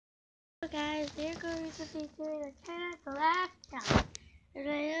guys, we're going to be doing a China the last time. And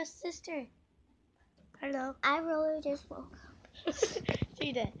my little sister. Hello. I really just woke up.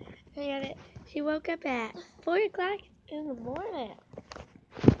 She did. She woke up at 4 o'clock in the morning.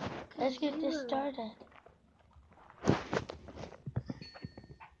 Let's get this started.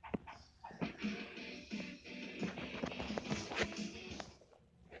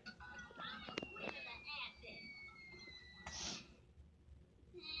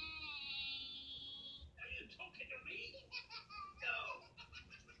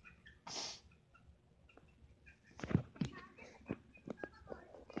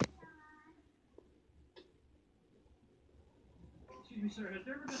 Excuse me, sir, has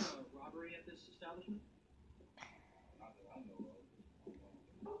there ever been a robbery at this establishment? Not that I know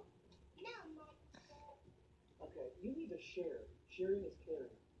of. Okay, you need to share. Sharing is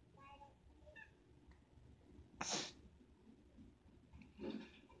caring.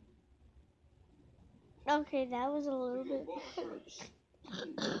 Okay, that was a little bit.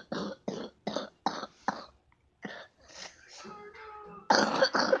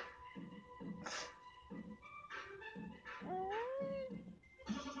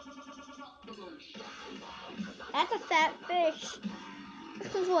 That's a fat fish.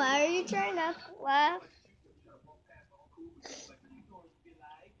 Why are you trying to laugh?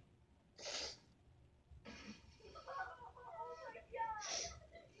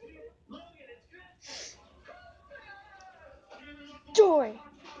 Joy.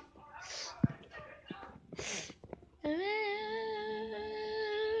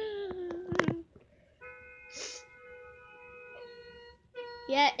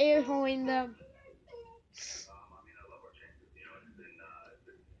 Yeah, air horning them.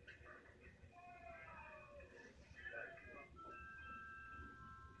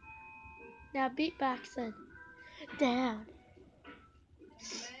 Now beatboxing. Down.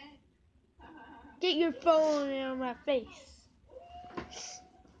 Get your phone on my face.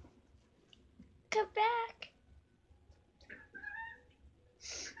 Come back.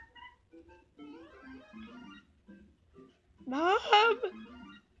 Mom.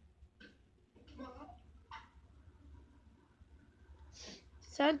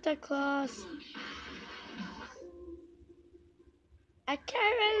 Santa Claus. I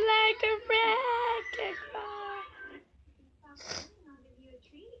carry like a wrecking ball.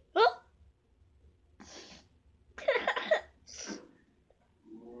 Oh.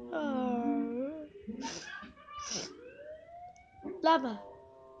 Oh. Lava.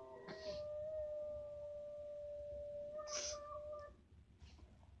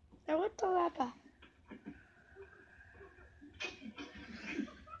 I want the lava.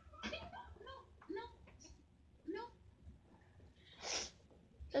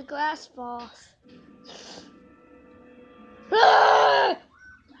 The glass falls. Ah!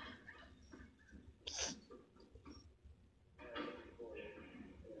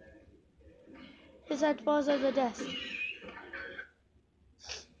 His head falls on the desk.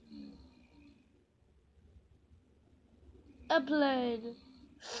 A blade.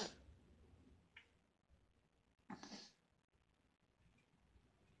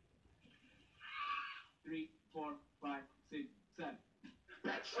 3, 4, 5, 6, 7.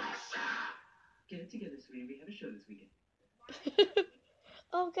 Get it together, sweetie. We have a show this weekend.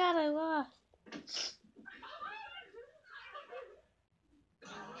 Oh God, I lost.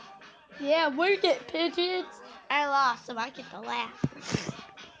 Yeah, work it, pigeons. I lost, so I get to laugh.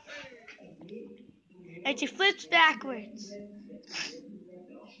 And she flips backwards.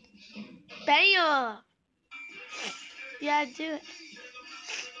 Bam! Yeah, do it.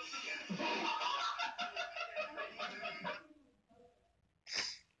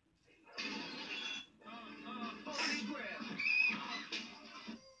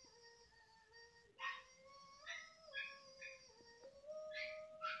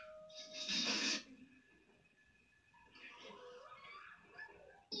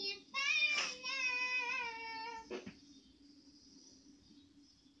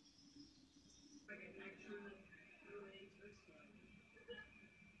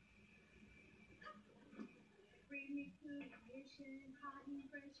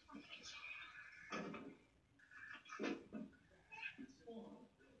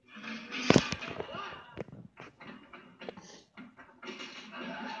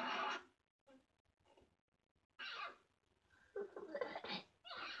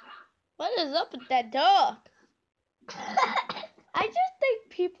 What is up with that dog? I just think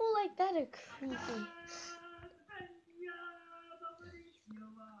people like that are creepy.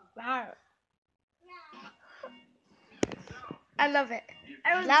 Wow. I love it.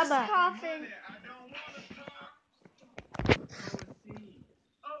 I was Llama. just coughing.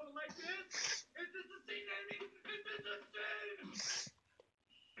 Oh, like this?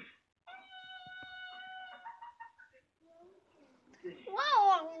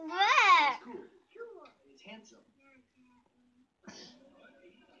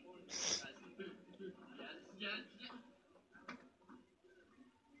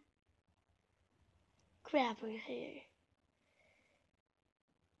 grab her hair.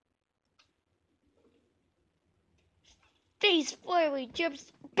 Face forward,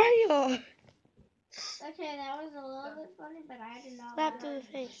 jumps, bam! Okay, that was a little bit funny, but I did not Slap laugh. to the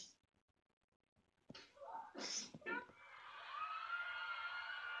face.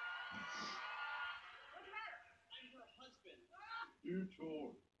 You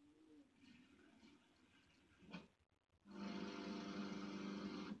tore.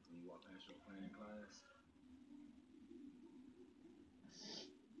 You walk past your friend in class.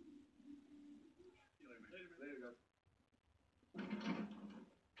 Later, guys.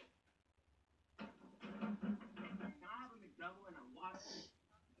 Now I have a McDouble and a water.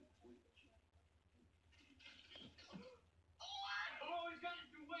 Oh, he's got you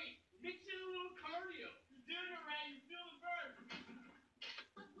some weight. Mix in a little cardio. You're doing it right. You feel the verb.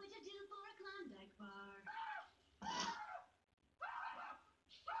 What would you do for a Klondike bar?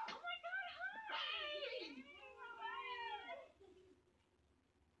 Oh my God! Hi!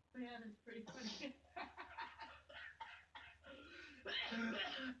 Yeah, that's pretty funny.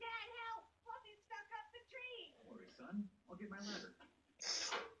 Dad, help! Fluffy's stuck up the tree. Don't worry, son. I'll get my ladder.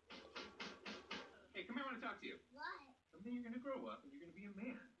 Hey, come here. I want to talk to you. What? Someday you're going to grow up and you're going to be a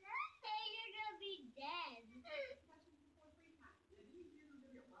man. Hey, you're gonna be dead.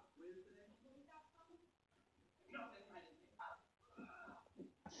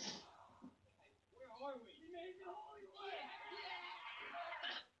 Where are we? We made the Hollywood.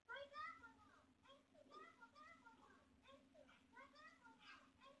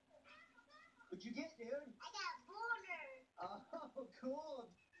 What'd you get, dude? I got boner. Oh,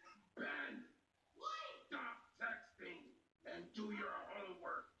 cool. Ben, stop texting and do your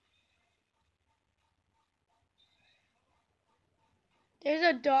homework. There's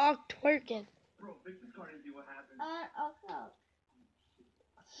a dog twerking. Bro, fix this car and see what happens. Okay.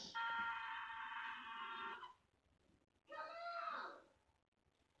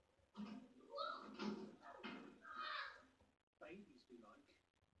 Babies be like.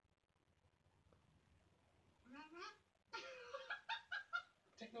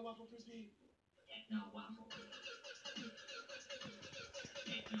 Techno waffle frisbee. Techno waffle.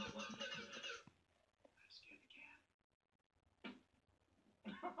 Techno waffle. I scared the cat.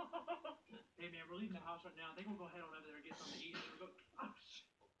 Hey man, we're leaving the house right now. I think we'll go head on over there and get something to eat. And we'll go. Oh, shit.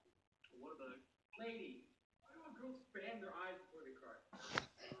 What a bug. Lady, why do girls spam their eyes before they cry?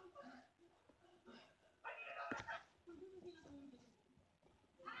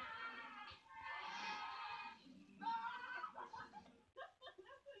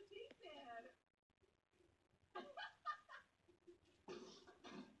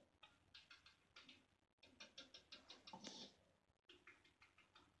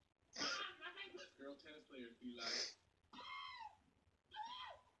 Girl tennis players be like.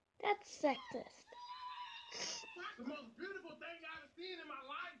 That's sexist. The most beautiful thing I've seen in my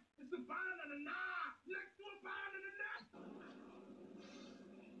life is the vine and the knob next to a vine and a knot.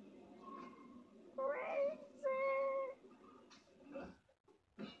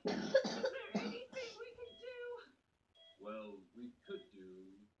 Is there anything we can do? Well, we could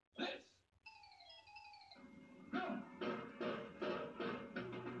do this.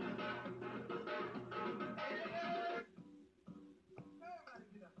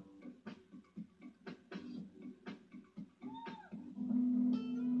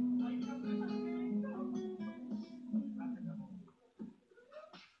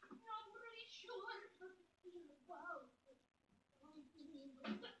 Not really sure. Whoa.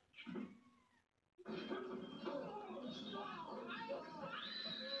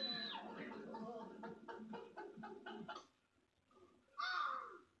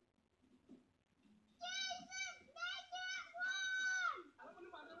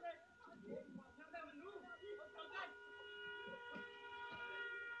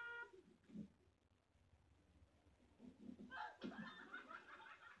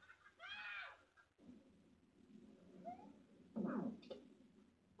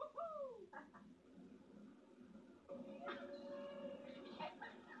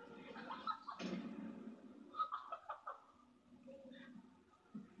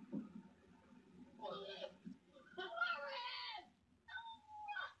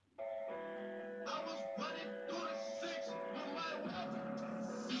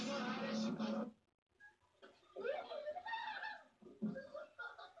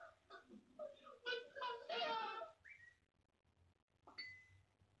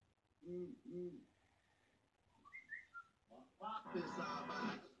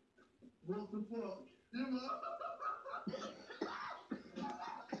 What the fuck? You know?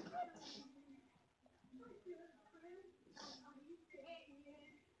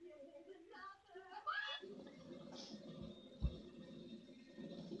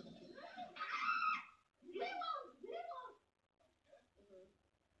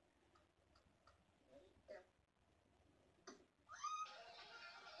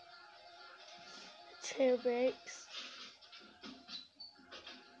 Tail breaks.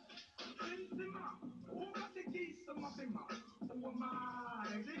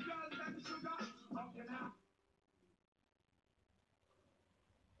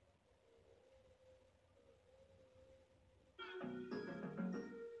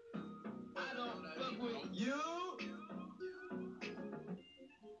 I don't fuck with you.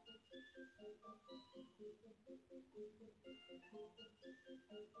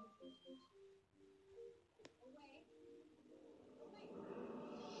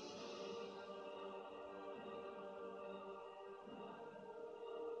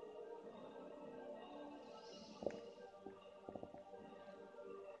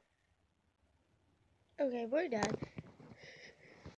 Okay, we're done.